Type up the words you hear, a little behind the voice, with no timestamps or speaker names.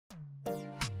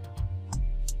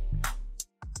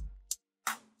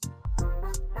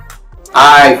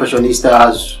Hi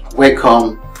Fashionistas,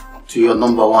 welcome to your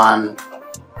 #1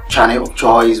 channel of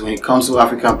choice when it comes to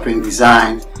African print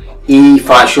design in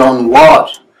fashion world.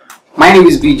 My name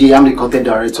is BJ, I'm the content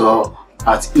director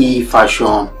at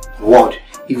Fashion World.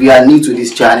 If you are new to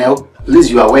this channel, please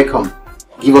you are welcome.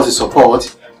 Give us a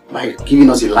support by giving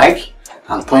us a like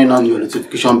and turning on your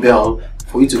notification bell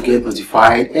for you to get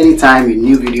notified anytime a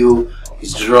new video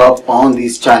is dropped on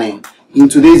this channel. In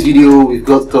today's video, we've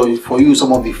got for you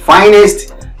some of the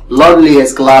finest,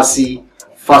 loveliest, classy,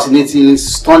 fascinatingly,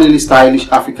 stunningly stylish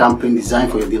African print design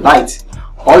for your delight.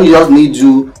 All you just need to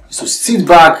do is to sit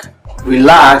back,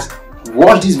 relax,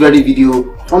 watch this very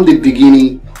video from the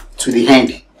beginning to the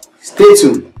end. Stay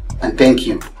tuned and thank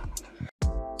you.